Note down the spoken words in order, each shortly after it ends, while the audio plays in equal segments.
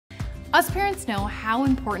Us parents know how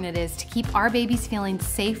important it is to keep our babies feeling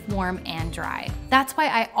safe, warm, and dry. That's why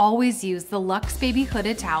I always use the Luxe Baby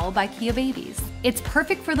Hooded Towel by Kia Babies. It's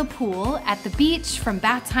perfect for the pool, at the beach, from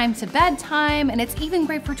bath time to bedtime, and it's even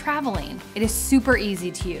great for traveling. It is super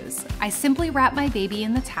easy to use. I simply wrap my baby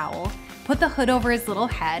in the towel, put the hood over his little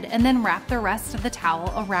head, and then wrap the rest of the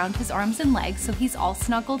towel around his arms and legs so he's all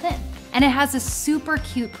snuggled in. And it has a super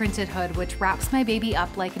cute printed hood which wraps my baby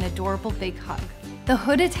up like an adorable big hug. The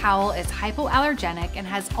hooded towel is hypoallergenic and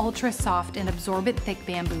has ultra soft and absorbent thick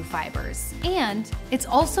bamboo fibers. And it's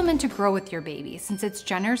also meant to grow with your baby since it's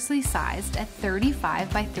generously sized at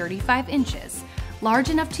 35 by 35 inches,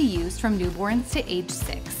 large enough to use from newborns to age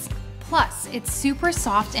 6. Plus, it's super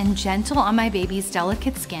soft and gentle on my baby's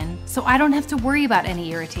delicate skin, so I don't have to worry about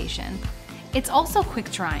any irritation. It's also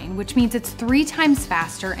quick drying, which means it's 3 times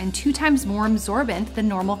faster and 2 times more absorbent than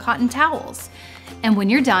normal cotton towels. And when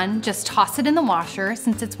you're done, just toss it in the washer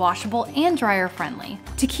since it's washable and dryer friendly.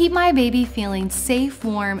 To keep my baby feeling safe,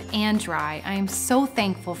 warm, and dry, I am so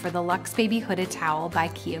thankful for the Luxe Baby Hooded Towel by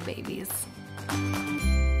Kia Babies.